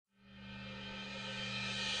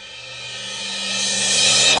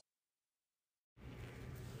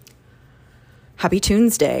Happy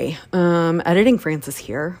Tuesday. Editing Francis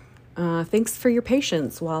here. Thanks for your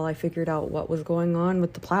patience while I figured out what was going on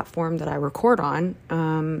with the platform that I record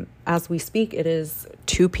on. As we speak, it is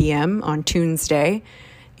 2 p.m. on Tuesday,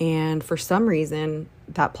 and for some reason,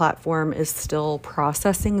 that platform is still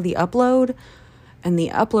processing the upload, and the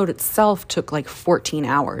upload itself took like 14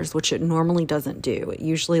 hours, which it normally doesn't do. It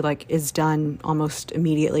usually is done almost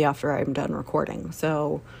immediately after I'm done recording.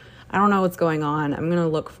 So I don't know what's going on. I'm going to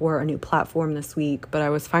look for a new platform this week, but I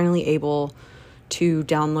was finally able to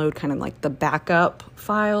download kind of the backup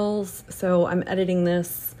files. So I'm editing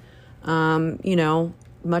this,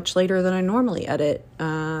 much later than I normally edit.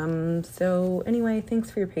 So anyway, thanks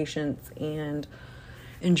for your patience and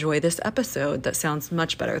enjoy this episode that sounds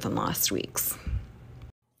much better than last week's.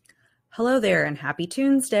 Hello there and happy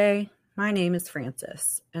Tuesday. My name is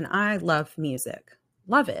Francis and I love music.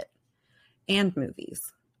 Love it. And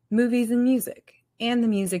movies. Movies and music, and the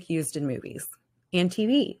music used in movies, and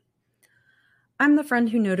TV. I'm the friend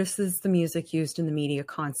who notices the music used in the media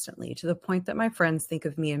constantly, to the point that my friends think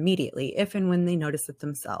of me immediately if and when they notice it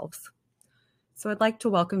themselves. So I'd like to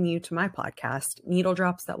welcome you to my podcast, Needle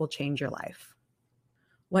Drops That Will Change Your Life.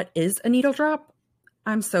 What is a needle drop?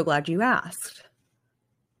 I'm so glad you asked.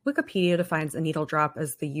 Wikipedia defines a needle drop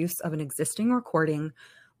as the use of an existing recording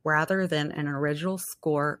rather than an original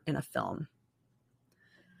score in a film.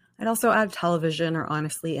 I'd also add television or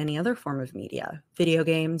honestly any other form of media, video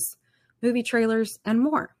games, movie trailers, and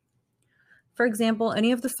more. For example,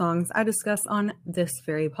 any of the songs I discuss on this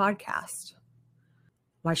very podcast.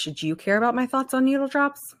 Why should you care about my thoughts on needle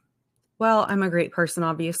drops? Well, I'm a great person,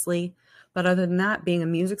 obviously, but other than that, being a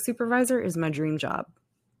music supervisor is my dream job.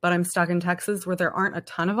 But I'm stuck in Texas where there aren't a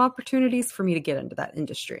ton of opportunities for me to get into that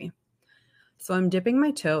industry. So I'm dipping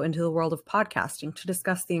my toe into the world of podcasting to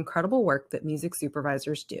discuss the incredible work that music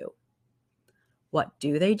supervisors do. What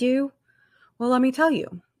do they do? Well, let me tell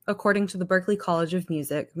you. According to the Berklee College of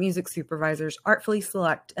Music, music supervisors artfully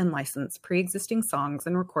select and license pre-existing songs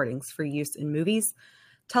and recordings for use in movies,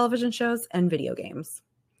 television shows, and video games.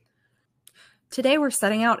 Today we're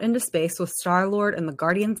setting out into space with Star-Lord and the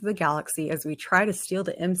Guardians of the Galaxy as we try to steal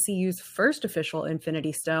the MCU's first official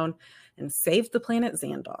Infinity Stone and save the planet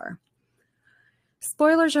Xandar.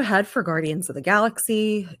 Spoilers ahead for Guardians of the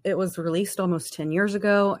Galaxy. It was released almost 10 years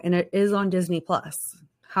ago, and it is on Disney+.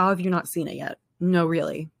 How have you not seen it yet? No,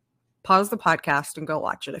 really. Pause the podcast and go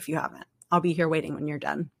watch it if you haven't. I'll be here waiting when you're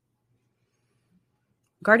done.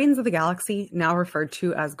 Guardians of the Galaxy, now referred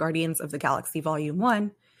to as Guardians of the Galaxy Volume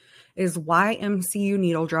 1, is why MCU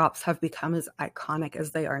needle drops have become as iconic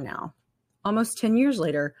as they are now. Almost 10 years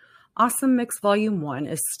later, Awesome Mix Volume 1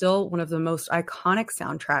 is still one of the most iconic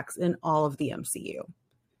soundtracks in all of the MCU.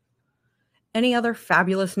 Any other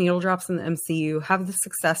fabulous needle drops in the MCU have the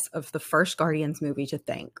success of the first Guardians movie to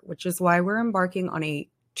thank, which is why we're embarking on a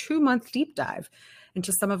 2-month deep dive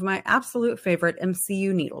into some of my absolute favorite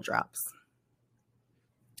MCU needle drops.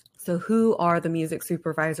 So who are the music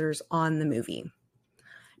supervisors on the movie?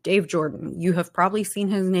 Dave Jordan. You have probably seen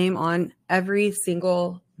his name on every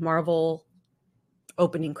single Marvel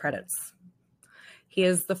opening credits. He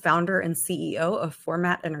is the founder and CEO of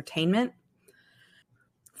Format Entertainment.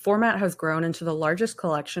 Format has grown into the largest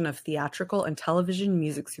collection of theatrical and television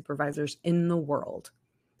music supervisors in the world.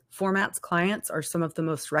 Format's clients are some of the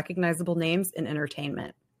most recognizable names in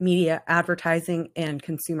entertainment, media, advertising, and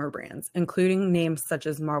consumer brands, including names such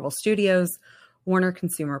as Marvel Studios, Warner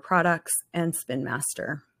Consumer Products, and Spin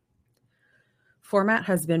Master. Format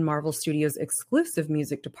has been Marvel Studios' exclusive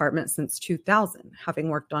music department since 2000, having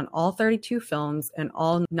worked on all 32 films and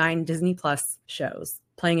all 9 Disney Plus shows,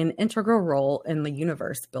 playing an integral role in the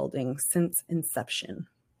universe building since inception.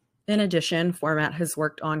 In addition, Format has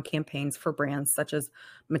worked on campaigns for brands such as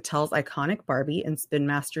Mattel's iconic Barbie and Spin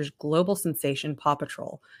Master's global sensation Paw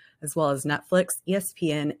Patrol, as well as Netflix,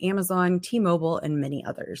 ESPN, Amazon, T-Mobile, and many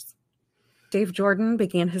others. Dave Jordan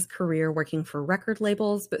began his career working for record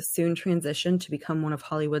labels, but soon transitioned to become one of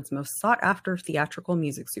Hollywood's most sought-after theatrical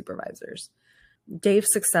music supervisors.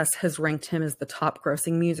 Dave's success has ranked him as the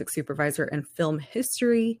top-grossing music supervisor in film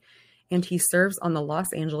history, and he serves on the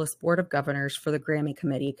Los Angeles Board of Governors for the Grammy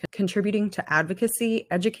Committee, contributing to advocacy,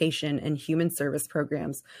 education, and human service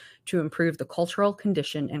programs to improve the cultural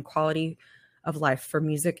condition and quality of life for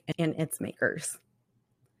music and its makers.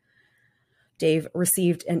 Dave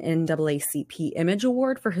received an NAACP Image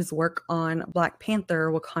Award for his work on Black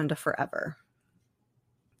Panther: Wakanda Forever.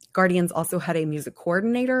 Guardians also had a music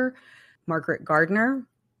coordinator, Margaret Gardner.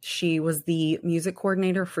 She was the music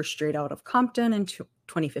coordinator for Straight Outta Compton in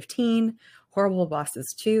 2015, Horrible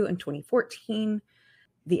Bosses 2 in 2014,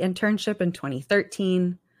 The Internship in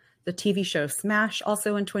 2013, The TV show Smash,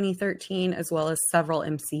 also in 2013, as well as several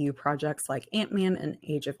MCU projects like Ant-Man and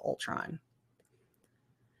Age of Ultron.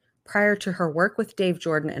 Prior to her work with Dave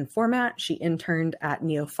Jordan and Format, she interned at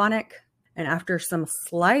Neophonic, and after some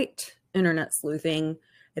slight internet sleuthing,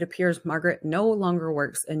 it appears Margaret no longer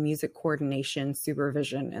works in music coordination,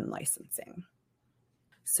 supervision, and licensing.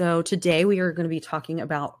 So today we are going to be talking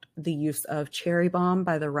about the use of Cherry Bomb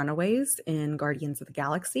by the Runaways in Guardians of the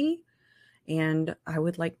Galaxy. And I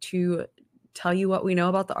would like to tell you what we know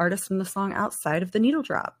about the artist and the song outside of the needle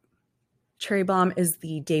drop. Cherry Bomb is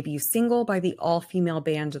the debut single by the all-female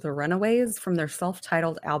band The Runaways from their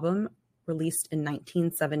self-titled album released in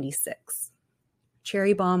 1976.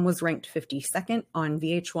 Cherry Bomb was ranked 52nd on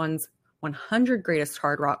VH1's 100 Greatest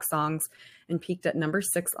Hard Rock Songs and peaked at number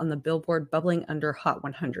 6 on the Billboard Bubbling Under Hot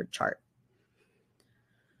 100 chart.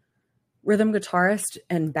 Rhythm guitarist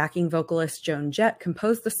and backing vocalist Joan Jett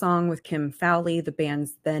composed the song with Kim Fowley, the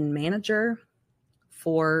band's then manager,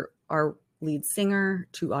 for our lead singer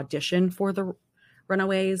to audition for the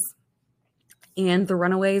Runaways. And the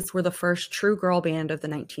Runaways were the first true girl band of the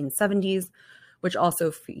 1970s, which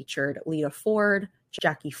also featured Lita Ford,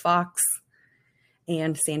 Jackie Fox,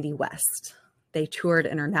 and Sandy West. They toured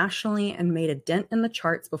internationally and made a dent in the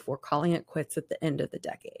charts before calling it quits at the end of the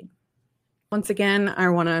decade. Once again, I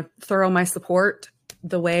want to throw my support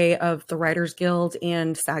the way of the Writers Guild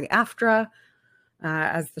and SAG-AFTRA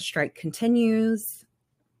as the strike continues.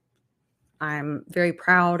 I'm very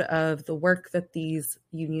proud of the work that these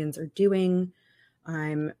unions are doing.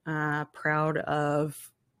 I'm proud of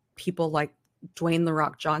people like Dwayne "The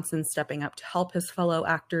Rock" Johnson stepping up to help his fellow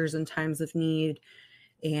actors in times of need.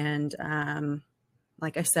 And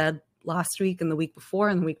like I said last week and the week before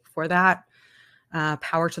and the week before that,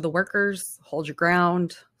 power to the workers, hold your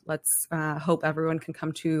ground. Let's hope everyone can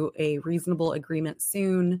come to a reasonable agreement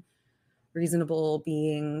soon. Reasonable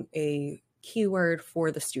being a keyword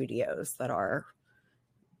for the studios that are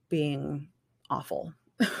being awful.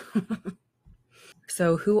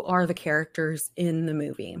 So who are the characters in the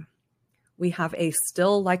movie? We have a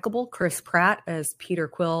still likable Chris Pratt as Peter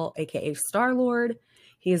Quill, aka Star-Lord.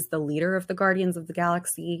 He is the leader of the Guardians of the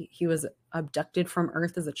Galaxy. He was abducted from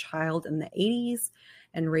Earth as a child in the 80s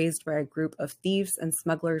and raised by a group of thieves and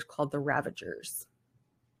smugglers called the Ravagers.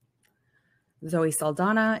 Zoe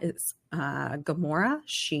Saldana is Gamora.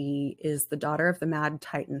 She is the daughter of the Mad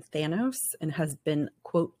Titan Thanos and has been,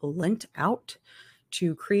 quote, lent out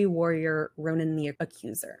to Kree warrior Ronan the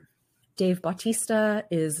Accuser. Dave Bautista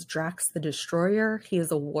is Drax the Destroyer. He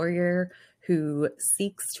is a warrior who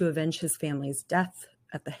seeks to avenge his family's death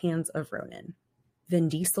at the hands of Ronan. Vin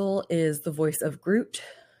Diesel is the voice of Groot.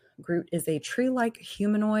 Groot is a tree-like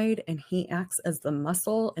humanoid, and he acts as the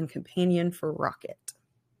muscle and companion for Rocket.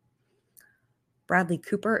 Bradley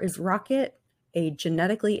Cooper is Rocket, a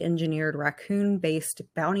genetically engineered raccoon-based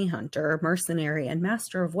bounty hunter, mercenary, and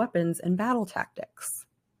master of weapons and battle tactics.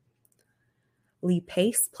 Lee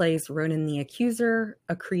Pace plays Ronan the Accuser,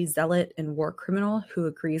 a Kree zealot and war criminal who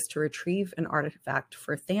agrees to retrieve an artifact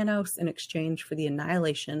for Thanos in exchange for the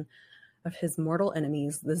annihilation of his mortal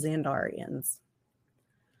enemies, the Xandarians.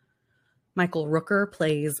 Michael Rooker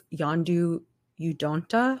plays Yondu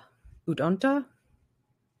Udonta.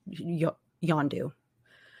 Yondu.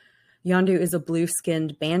 Yondu is a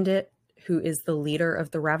blue-skinned bandit who is the leader of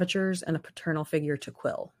the Ravagers and a paternal figure to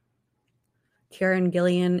Quill. Karen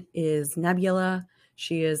Gillian is Nebula.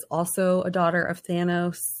 She is also a daughter of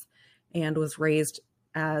Thanos and was raised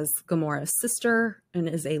as Gamora's sister and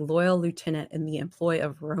is a loyal lieutenant in the employ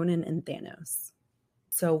of Ronan and Thanos.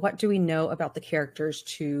 So what do we know about the characters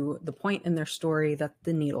to the point in their story that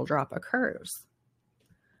the needle drop occurs?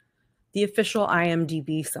 The official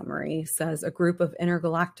IMDb summary says a group of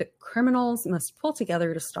intergalactic criminals must pull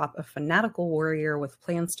together to stop a fanatical warrior with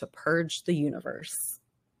plans to purge the universe.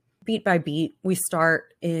 Beat by beat, we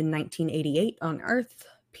start in 1988 on Earth.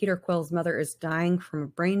 Peter Quill's mother is dying from a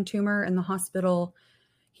brain tumor in the hospital.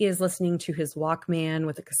 He is listening to his Walkman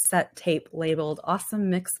with a cassette tape labeled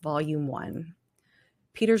Awesome Mix Volume 1.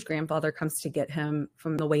 Peter's grandfather comes to get him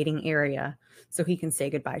from the waiting area so he can say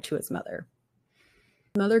goodbye to his mother.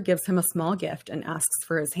 His mother gives him a small gift and asks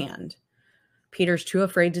for his hand. Peter's too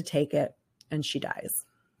afraid to take it, and she dies.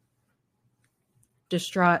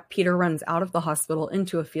 Distraught, Peter runs out of the hospital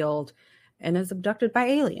into a field and is abducted by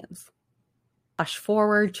aliens. Flash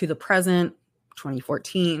forward to the present,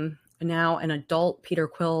 2014. Now an adult Peter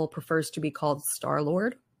Quill prefers to be called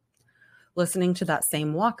Star-Lord. Listening to that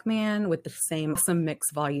same Walkman with the same Awesome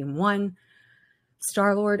Mix Volume 1,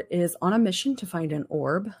 Star-Lord is on a mission to find an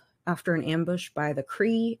orb. After an ambush by the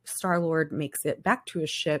Kree, Star-Lord makes it back to his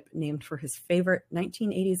ship named for his favorite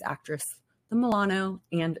 1980s actress, the Milano,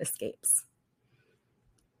 and escapes.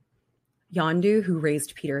 Yondu, who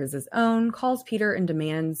raised Peter as his own, calls Peter and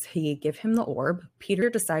demands he give him the orb. Peter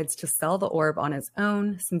decides to sell the orb on his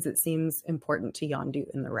own since it seems important to Yondu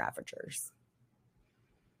and the Ravagers.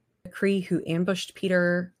 The Kree who ambushed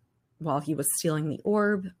Peter while he was stealing the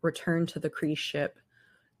orb return to the Kree ship,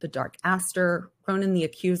 the Dark Aster. Ronan the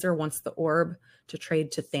Accuser wants the orb to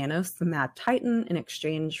trade to Thanos, the Mad Titan, in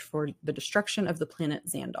exchange for the destruction of the planet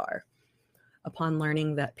Xandar. Upon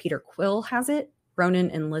learning that Peter Quill has it,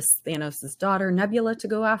 Ronan enlists Thanos' daughter, Nebula, to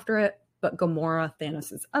go after it, but Gamora,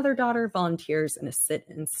 Thanos' other daughter, volunteers and is sent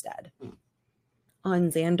instead.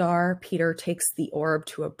 On Xandar, Peter takes the orb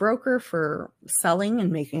to a broker for selling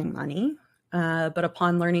and making money. But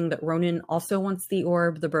upon learning that Ronan also wants the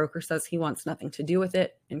orb, the broker says he wants nothing to do with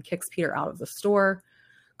it and kicks Peter out of the store.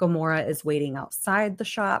 Gamora is waiting outside the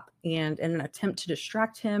shop, and in an attempt to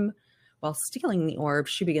distract him while stealing the orb,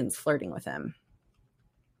 she begins flirting with him.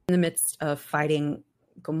 In the midst of fighting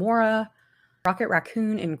Gamora, Rocket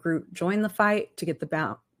Raccoon and Groot join the fight to get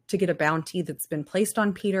a bounty that's been placed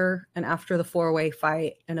on Peter, and after the four-way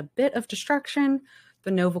fight and a bit of distraction,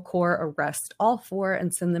 the Nova Corps arrest all four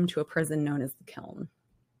and send them to a prison known as the Kiln.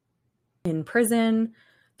 In prison,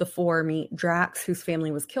 the four meet Drax, whose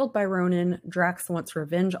family was killed by Ronan. Drax wants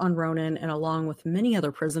revenge on Ronan and, along with many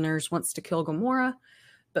other prisoners, wants to kill Gamora,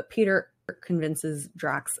 but Peter convinces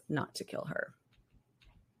Drax not to kill her.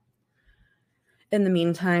 In the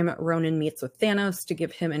meantime, Ronan meets with Thanos to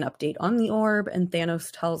give him an update on the orb, and Thanos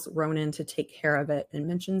tells Ronan to take care of it and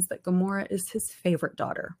mentions that Gamora is his favorite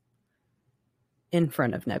daughter, in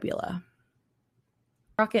front of Nebula.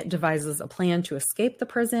 Rocket devises a plan to escape the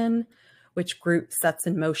prison, which Groot sets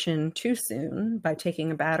in motion too soon by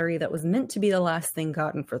taking a battery that was meant to be the last thing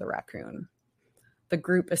gotten for the raccoon. The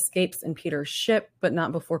group escapes in Peter's ship, but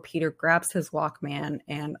not before Peter grabs his Walkman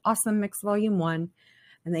and Awesome Mix Volume 1,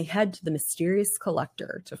 and they head to the mysterious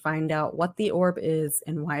collector to find out what the orb is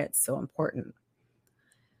and why it's so important.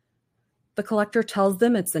 The collector tells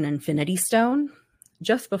them it's an Infinity Stone,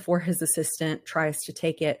 just before his assistant tries to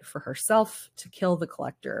take it for herself to kill the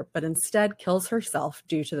collector, but instead kills herself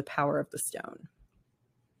due to the power of the stone.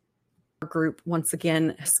 Our group once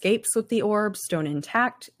again escapes with the orb, stone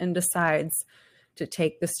intact, and decides to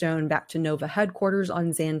take the stone back to Nova headquarters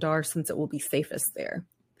on Xandar since it will be safest there.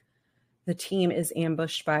 The team is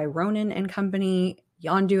ambushed by Ronan and company.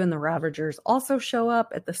 Yondu and the Ravagers also show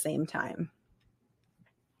up at the same time.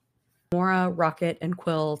 Gamora, Rocket, and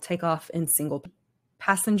Quill take off in single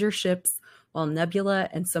passenger ships, while Nebula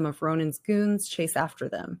and some of Ronan's goons chase after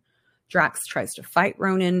them. Drax tries to fight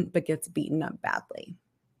Ronan, but gets beaten up badly.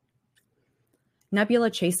 Nebula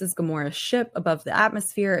chases Gamora's ship above the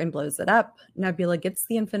atmosphere and blows it up. Nebula gets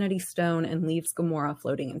the Infinity Stone and leaves Gamora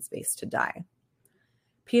floating in space to die.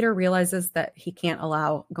 Peter realizes that he can't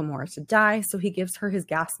allow Gamora to die, so he gives her his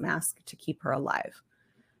gas mask to keep her alive.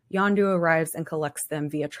 Yondu arrives and collects them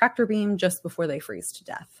via tractor beam just before they freeze to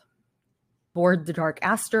death. Aboard the Dark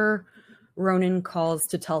Aster, Ronan calls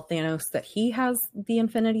to tell Thanos that he has the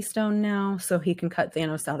Infinity Stone now, so he can cut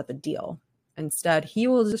Thanos out of the deal. Instead, he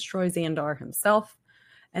will destroy Xandar himself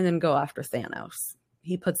and then go after Thanos.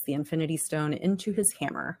 He puts the Infinity Stone into his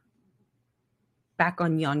hammer. Back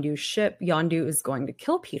on Yondu's ship, Yondu is going to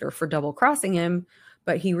kill Peter for double-crossing him,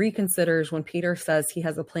 but he reconsiders when Peter says he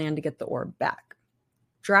has a plan to get the orb back.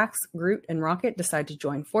 Drax, Groot, and Rocket decide to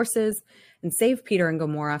join forces and save Peter and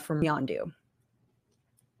Gamora from Yondu.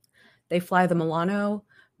 They fly the Milano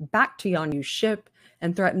back to Yondu's ship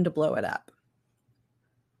and threaten to blow it up.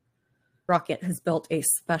 Rocket has built a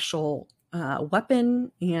special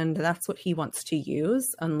weapon, and that's what he wants to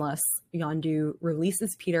use unless Yondu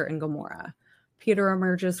releases Peter and Gamora. Peter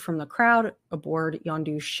emerges from the crowd aboard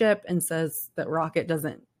Yondu's ship and says that Rocket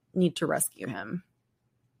doesn't need to rescue him.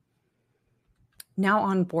 Now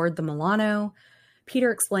on board the Milano,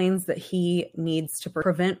 Peter explains that he needs to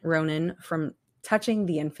prevent Ronan from touching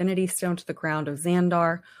the Infinity Stone to the ground of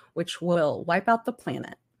Xandar, which will wipe out the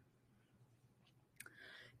planet.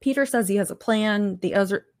 Peter says he has a plan. The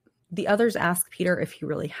others ask Peter if he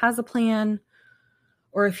really has a plan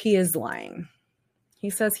or if he is lying. He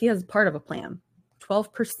says he has part of a plan,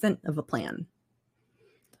 12% of a plan.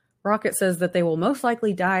 Rocket says that they will most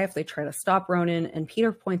likely die if they try to stop Ronan, and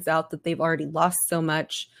Peter points out that they've already lost so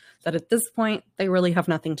much that at this point, they really have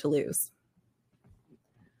nothing to lose.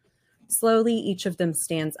 Slowly, each of them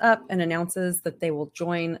stands up and announces that they will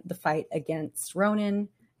join the fight against Ronan,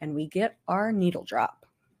 and we get our needle drop.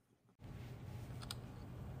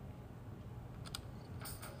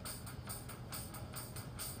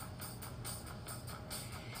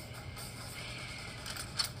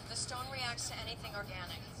 stone reacts to anything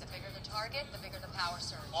organic. The bigger the target, the bigger the power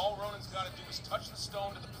surge. All Ronan's got to do is touch the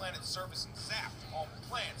stone to the planet's surface and zap all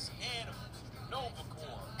plants, animals, Nova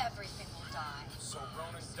Core. Everything will die. So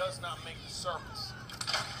Ronan does not make the surface.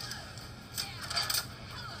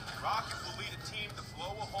 Rocket will lead a team to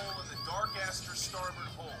blow a hole in the Dark Aster starboard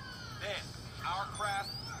hull. Then, our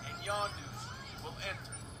craft and Yondu's will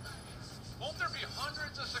enter. Won't there be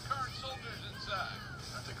hundreds of Sakaran soldiers inside?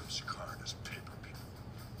 I think of Sakaran as paper people.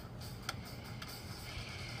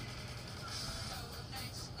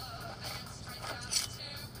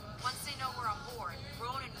 Once they know we're on board,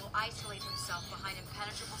 Ronan will isolate himself behind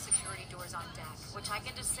impenetrable security doors on deck, which I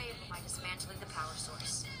can disable by dismantling the power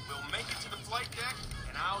source. We'll make it to the flight deck,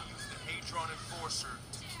 and I'll use the Hadron Enforcer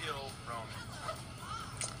to kill Ronan.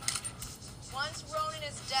 Once Ronan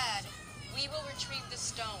is dead, we will retrieve the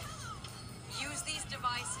stone. Use these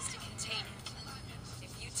devices to contain it.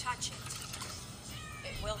 If you touch it,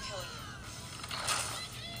 it will kill you.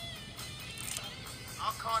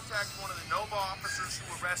 I'll contact one of the Nova officers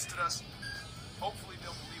who arrested us. Hopefully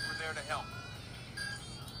they'll believe we're there to help.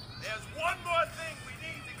 There's one more thing we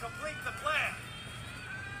need to complete the plan.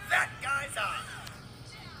 That guy's eye.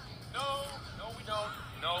 No, we don't.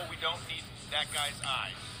 No, we don't need that guy's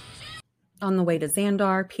eyes. On the way to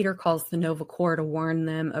Xandar, Peter calls the Nova Corps to warn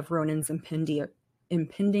them of Ronan's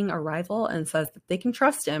impending arrival and says that they can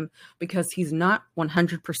trust him because he's not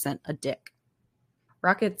 100% a dick.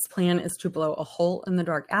 Rocket's plan is to blow a hole in the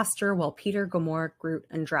Dark Aster while Peter, Gamora, Groot,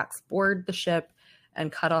 and Drax board the ship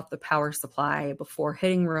and cut off the power supply before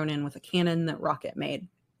hitting Ronan with a cannon that Rocket made.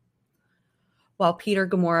 While Peter,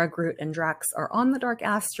 Gamora, Groot, and Drax are on the Dark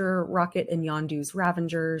Aster, Rocket and Yondu's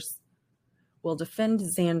Ravengers will defend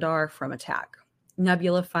Xandar from attack.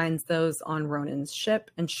 Nebula finds those on Ronan's ship,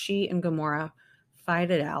 and she and Gamora fight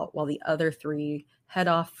it out while the other three head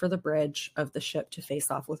off for the bridge of the ship to face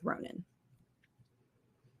off with Ronan.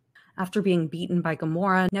 After being beaten by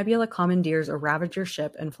Gamora, Nebula commandeers a Ravager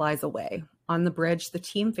ship and flies away. On the bridge, the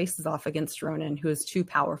team faces off against Ronan, who is too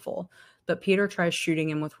powerful, but Peter tries shooting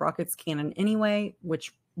him with Rocket's cannon anyway,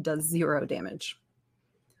 which does 0 damage.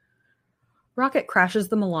 Rocket crashes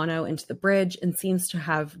the Milano into the bridge and seems to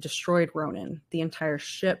have destroyed Ronan. The entire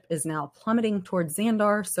ship is now plummeting towards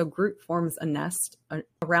Xandar, so Groot forms a nest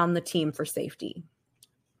around the team for safety.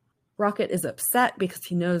 Rocket is upset because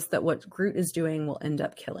he knows that what Groot is doing will end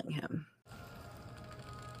up killing him.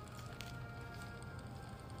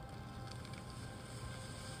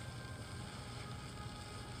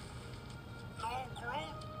 No, Groot.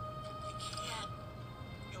 You can't.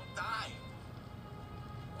 You'll die.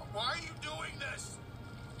 Why are you doing this?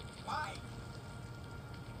 Why?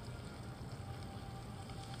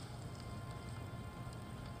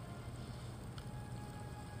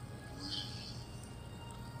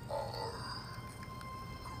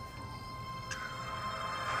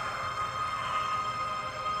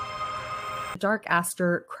 The Dark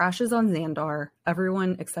Aster crashes on Xandar.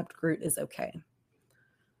 Everyone except Groot is okay.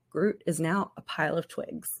 Groot is now a pile of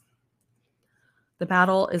twigs. The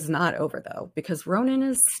battle is not over, though, because Ronan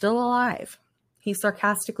is still alive. He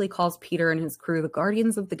sarcastically calls Peter and his crew the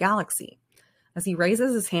Guardians of the Galaxy. As he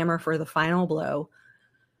raises his hammer for the final blow,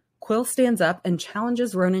 Quill stands up and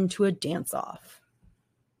challenges Ronan to a dance-off.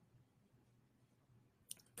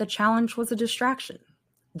 The challenge was a distraction.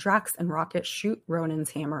 Drax and Rocket shoot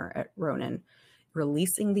Ronan's hammer at Ronan,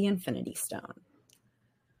 releasing the Infinity Stone.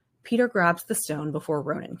 Peter grabs the stone before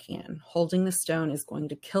Ronan can. Holding the stone is going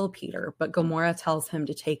to kill Peter, but Gamora tells him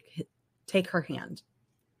to take her hand.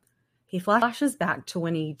 He flashes back to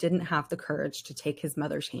when he didn't have the courage to take his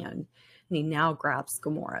mother's hand, and he now grabs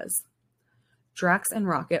Gamora's. Drax and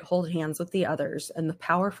Rocket hold hands with the others, and the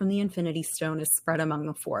power from the Infinity Stone is spread among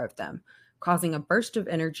the 4 of them, causing a burst of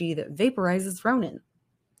energy that vaporizes Ronan.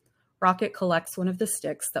 Rocket collects one of the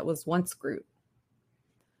sticks that was once Groot.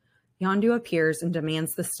 Yondu appears and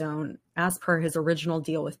demands the stone, as per his original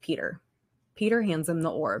deal with Peter. Peter hands him the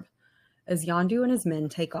orb. As Yondu and his men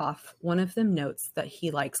take off, one of them notes that he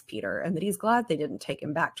likes Peter and that he's glad they didn't take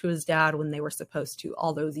him back to his dad when they were supposed to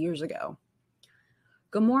all those years ago.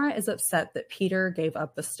 Gamora is upset that Peter gave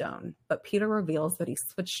up the stone, but Peter reveals that he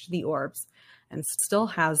switched the orbs and still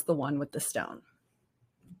has the one with the stone.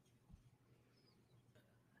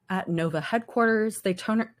 At Nova headquarters, they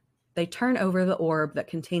turn over the orb that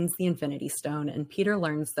contains the Infinity Stone, and Peter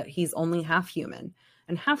learns that he's only half human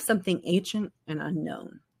and half something ancient and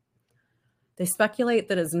unknown. They speculate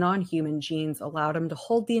that his non-human genes allowed him to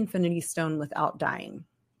hold the Infinity Stone without dying.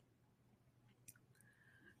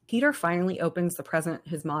 Peter finally opens the present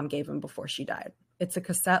his mom gave him before she died. It's a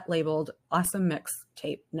cassette labeled Awesome Mix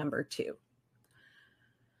Tape Number 2.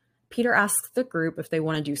 Peter asks the group if they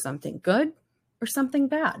want to do something good or something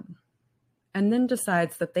bad, and then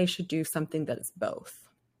decides that they should do something that is both.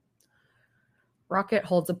 Rocket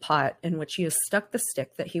holds a pot in which he has stuck the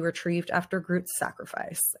stick that he retrieved after Groot's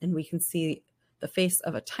sacrifice, and we can see the face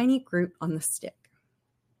of a tiny Groot on the stick.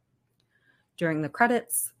 During the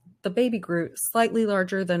credits, the baby Groot, slightly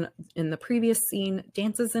larger than in the previous scene,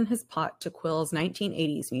 dances in his pot to Quill's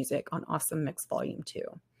 1980s music on Awesome Mix Volume 2.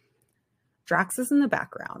 Drax is in the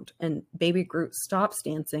background, and baby Groot stops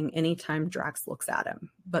dancing anytime Drax looks at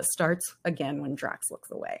him, but starts again when Drax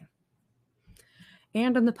looks away.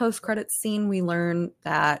 And in the post-credits scene, we learn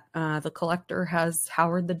that the Collector has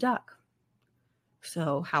Howard the Duck.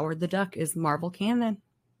 So Howard the Duck is Marvel canon.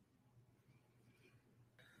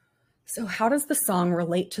 So how does the song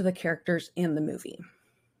relate to the characters in the movie?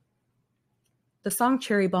 The song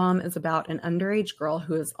Cherry Bomb is about an underage girl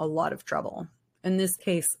who is a lot of trouble. In this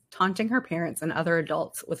case, taunting her parents and other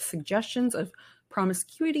adults with suggestions of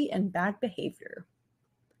promiscuity and bad behavior.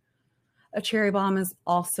 A cherry bomb is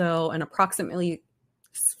also an approximately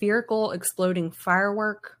spherical exploding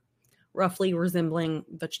firework, roughly resembling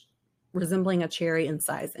a cherry in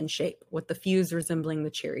size and shape, with the fuse resembling the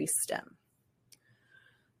cherry's stem.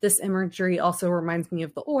 This imagery also reminds me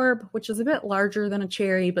of the orb, which is a bit larger than a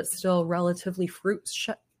cherry, but still relatively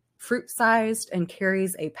fruit-sized and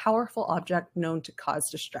carries a powerful object known to cause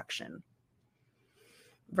destruction.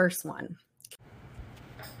 Verse 1.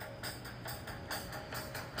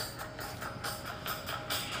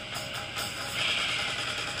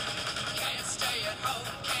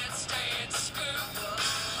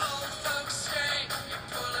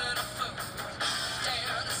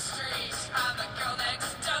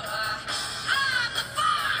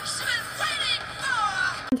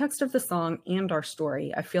 Context of the song and our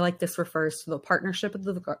story, I feel like this refers to the partnership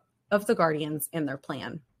of the Guardians and their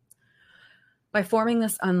plan. By forming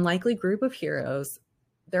this unlikely group of heroes,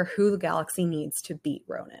 they're who the galaxy needs to beat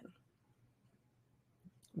Ronan.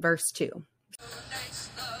 Verse 2.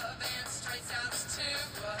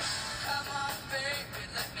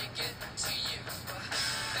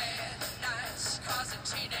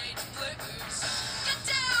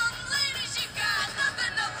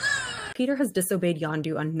 Peter has disobeyed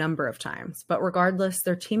Yondu a number of times, but regardless,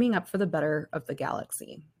 they're teaming up for the better of the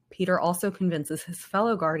galaxy. Peter also convinces his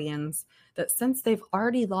fellow Guardians that since they've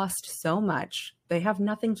already lost so much, they have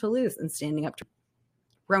nothing to lose in standing up to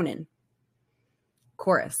Ronan.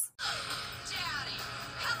 Chorus.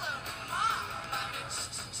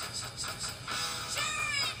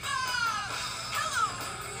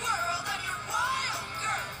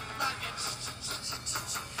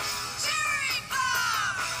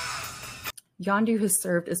 Yondu has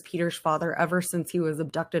served as Peter's father ever since he was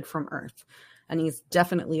abducted from Earth, and he's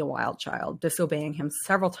definitely a wild child, disobeying him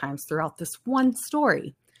several times throughout this one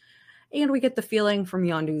story. And we get the feeling from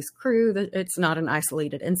Yondu's crew that it's not an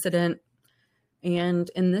isolated incident,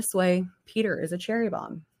 and in this way, Peter is a cherry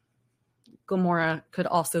bomb. Gamora could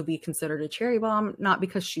also be considered a cherry bomb, not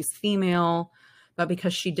because she's female, but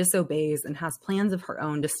because she disobeys and has plans of her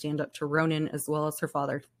own to stand up to Ronan as well as her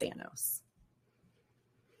father Thanos.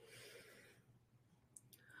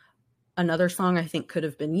 Another song I think could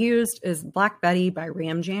have been used is Black Betty by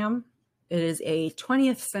Ram Jam. It is a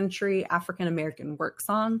 20th century African-American work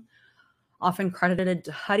song, often credited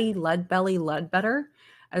to Huddy Leadbelly Ledbetter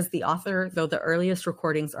as the author, though the earliest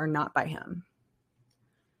recordings are not by him.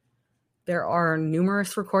 There are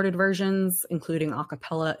numerous recorded versions, including a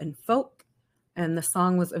cappella and folk, and the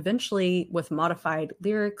song was eventually, with modified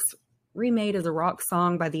lyrics, remade as a rock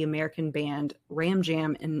song by the American band Ram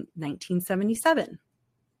Jam in 1977.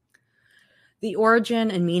 The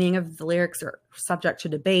origin and meaning of the lyrics are subject to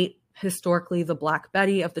debate. Historically, the Black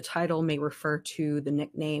Betty of the title may refer to the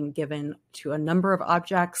nickname given to a number of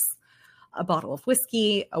objects, a bottle of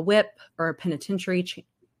whiskey, a whip, or a penitentiary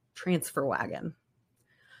transfer wagon.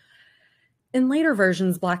 In later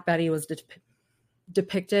versions, Black Betty was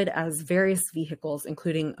depicted as various vehicles,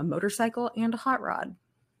 including a motorcycle and a hot rod.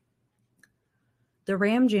 The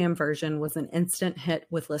Ram Jam version was an instant hit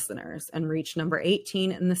with listeners and reached number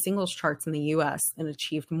 18 in the singles charts in the US and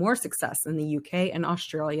achieved more success in the UK and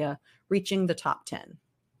Australia, reaching the top 10.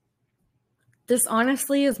 This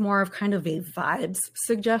honestly is more of kind of a vibes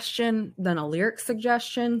suggestion than a lyric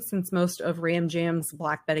suggestion, since most of Ram Jam's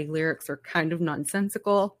Black Betty lyrics are kind of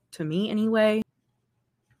nonsensical, to me anyway.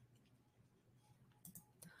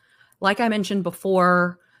 Like I mentioned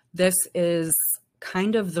before, this is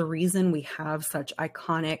kind of the reason we have such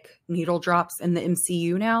iconic needle drops in the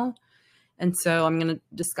MCU now. And so I'm going to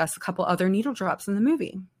discuss a couple other needle drops in the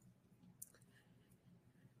movie.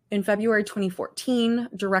 In February 2014,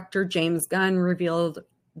 director James Gunn revealed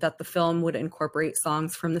that the film would incorporate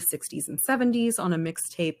songs from the 60s and 70s on a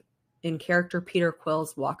mixtape in character Peter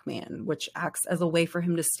Quill's Walkman, which acts as a way for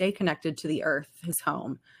him to stay connected to the earth, his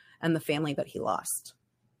home, and the family that he lost.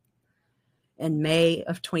 In May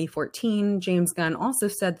of 2014, James Gunn also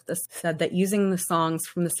said that using the songs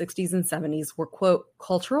from the 60s and 70s were, quote,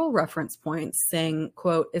 cultural reference points, saying,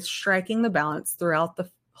 quote, it's striking the balance throughout the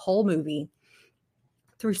whole movie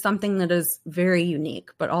through something that is very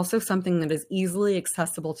unique, but also something that is easily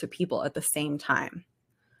accessible to people at the same time.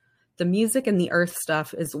 The music and the earth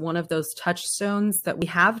stuff is one of those touchstones that we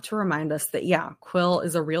have to remind us that, yeah, Quill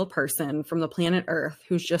is a real person from the planet Earth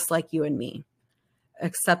who's just like you and me,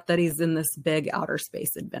 except that he's in this big outer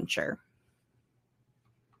space adventure.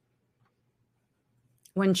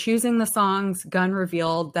 When choosing the songs, Gunn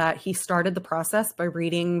revealed that he started the process by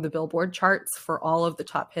reading the Billboard charts for all of the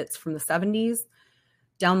top hits from the 70s,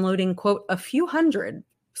 downloading, quote, a few hundred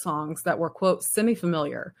songs that were, quote,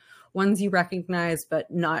 semi-familiar, ones you recognize but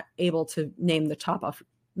not able to name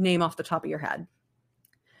off the top of your head.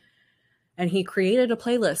 And he created a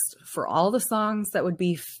playlist for all the songs that would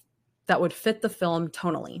fit the film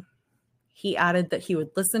tonally. He added that he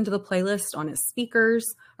would listen to the playlist on his speakers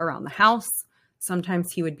around the house.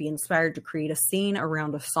 Sometimes he would be inspired to create a scene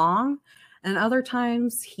around a song, and other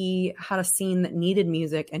times he had a scene that needed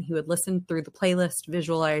music and he would listen through the playlist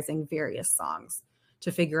visualizing various songs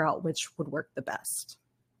to figure out which would work the best.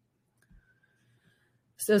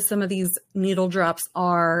 So some of these needle drops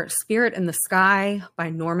are Spirit in the Sky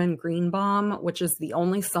by Norman Greenbaum, which is the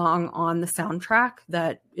only song on the soundtrack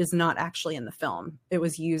that is not actually in the film. It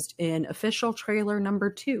was used in official trailer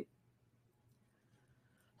number 2.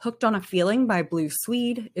 Hooked on a Feeling by Blue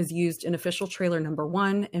Swede is used in official trailer number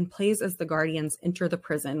 1 and plays as the Guardians enter the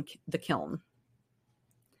prison, the kiln.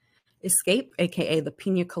 Escape, aka the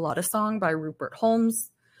Pina Colada song by Rupert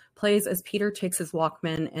Holmes, plays as Peter takes his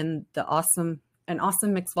Walkman and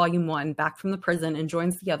Awesome Mix Volume 1 back from the prison and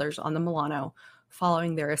joins the others on the Milano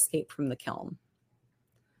following their escape from the kiln.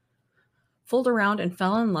 Fooled Around and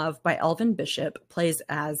Fell in Love by Elvin Bishop plays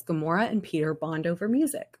as Gamora and Peter bond over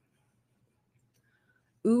music.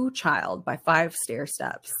 Ooh Child by Five Stair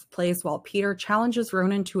Steps plays while Peter challenges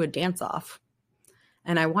Ronan to a dance-off.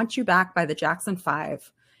 And I Want You Back by the Jackson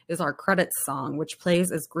 5 is our credits song, which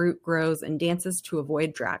plays as Groot grows and dances to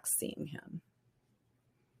avoid Drax seeing him.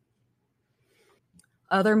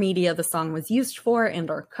 Other media the song was used for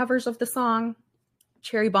and are covers of the song.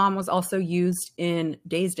 Cherry Bomb was also used in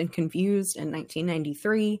Dazed and Confused in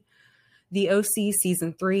 1993, The OC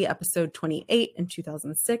Season 3, Episode 28 in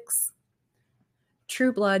 2006,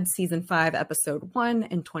 True Blood Season 5, Episode 1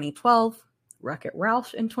 in 2012, Wreck-It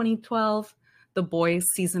Ralph in 2012, The Boys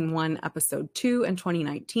Season 1, Episode 2 in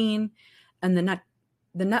 2019, and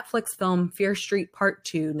the Netflix film Fear Street Part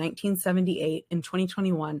 2, 1978 in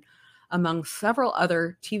 2021, among several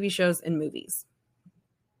other TV shows and movies.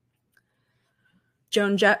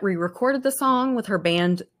 Joan Jett re-recorded the song with her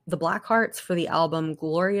band The Blackhearts for the album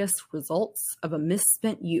Glorious Results of a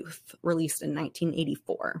Misspent Youth, released in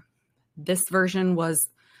 1984. This version was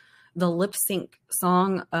the lip-sync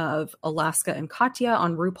song of Alaska and Katya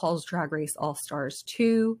on RuPaul's Drag Race All-Stars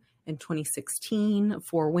 2 in 2016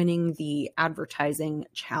 for winning the advertising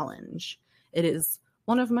challenge. It is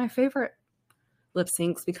one of my favorite lip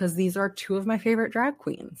syncs because these are two of my favorite drag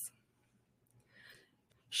queens.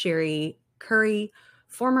 Sherry Curry,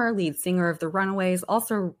 former lead singer of the Runaways,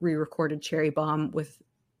 also re-recorded Cherry Bomb with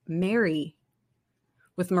Marie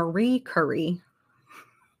Curry,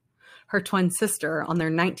 her twin sister, on their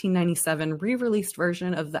 1997 re-released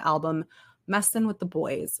version of the album Messin' with the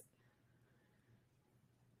Boys.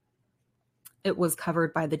 It was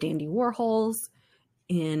covered by the Dandy Warhols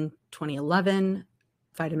in 2011,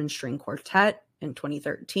 Vitamin String Quartet in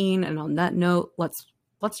 2013, and on that note, let's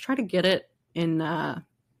try to get it in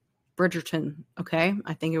Bridgerton, okay?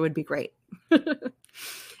 I think it would be great.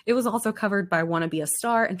 It was also covered by Wanna Be a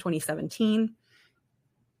Star in 2017.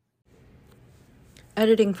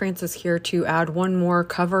 Editing Francis here to add one more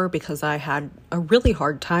cover because I had a really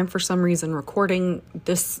hard time for some reason recording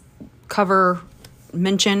this cover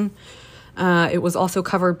mention. It was also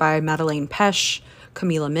covered by Madeleine Pesch,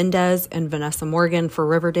 Camila Mendez, and Vanessa Morgan for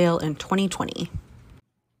Riverdale in 2020.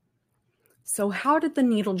 So how did the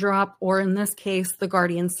needle drop, or in this case, the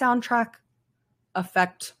Guardians soundtrack,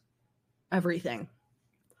 affect everything?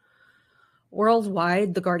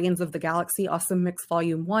 Worldwide, the Guardians of the Galaxy Awesome Mix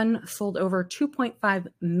Volume 1 sold over 2.5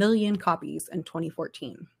 million copies in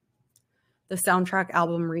 2014. The soundtrack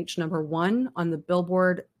album reached number 1 on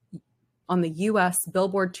the US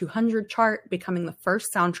Billboard 200 chart, becoming the first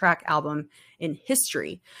soundtrack album in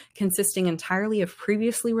history consisting entirely of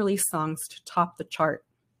previously released songs to top the chart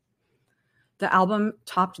The album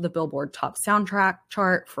topped the Billboard Top Soundtrack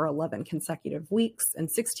chart for 11 consecutive weeks and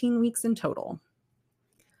 16 weeks in total.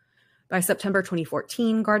 By September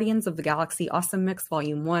 2014, Guardians of the Galaxy Awesome Mix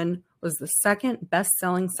Volume 1 was the second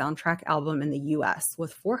best-selling soundtrack album in the US,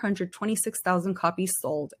 with 426,000 copies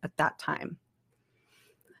sold at that time.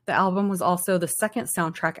 The album was also the second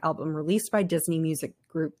soundtrack album released by Disney Music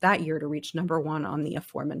Group that year to reach number 1 on the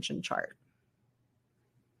aforementioned chart.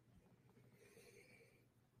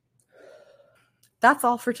 That's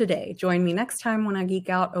all for today. Join me next time when I geek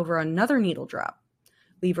out over another needle drop.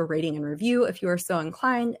 Leave a rating and review if you are so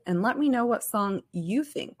inclined, and let me know what song you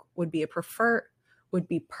think would be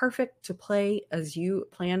perfect to play as you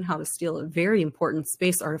plan how to steal a very important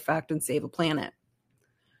space artifact and save a planet.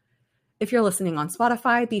 If you're listening on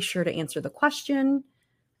Spotify, be sure to answer the question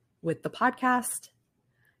with the podcast.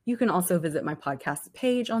 You can also visit my podcast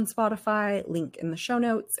page on Spotify, link in the show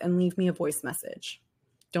notes, and leave me a voice message.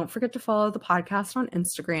 Don't forget to follow the podcast on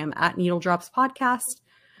Instagram at Needle Drops Podcast.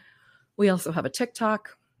 We also have a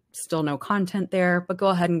TikTok, still no content there, but go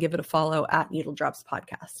ahead and give it a follow at Needle Drops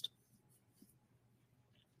Podcast.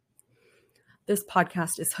 This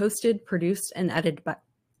podcast is hosted, produced, and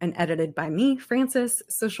edited by me, Frances.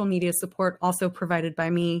 Social media support also provided by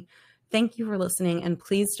me. Thank you for listening, and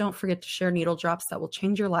please don't forget to share needle drops that will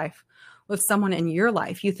change your life with someone in your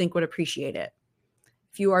life you think would appreciate it.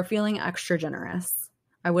 If you are feeling extra generous,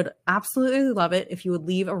 I would absolutely love it if you would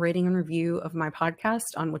leave a rating and review of my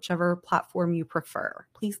podcast on whichever platform you prefer.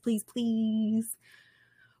 Please, please, please.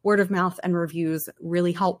 Word of mouth and reviews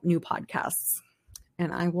really help new podcasts.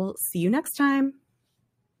 And I will see you next time.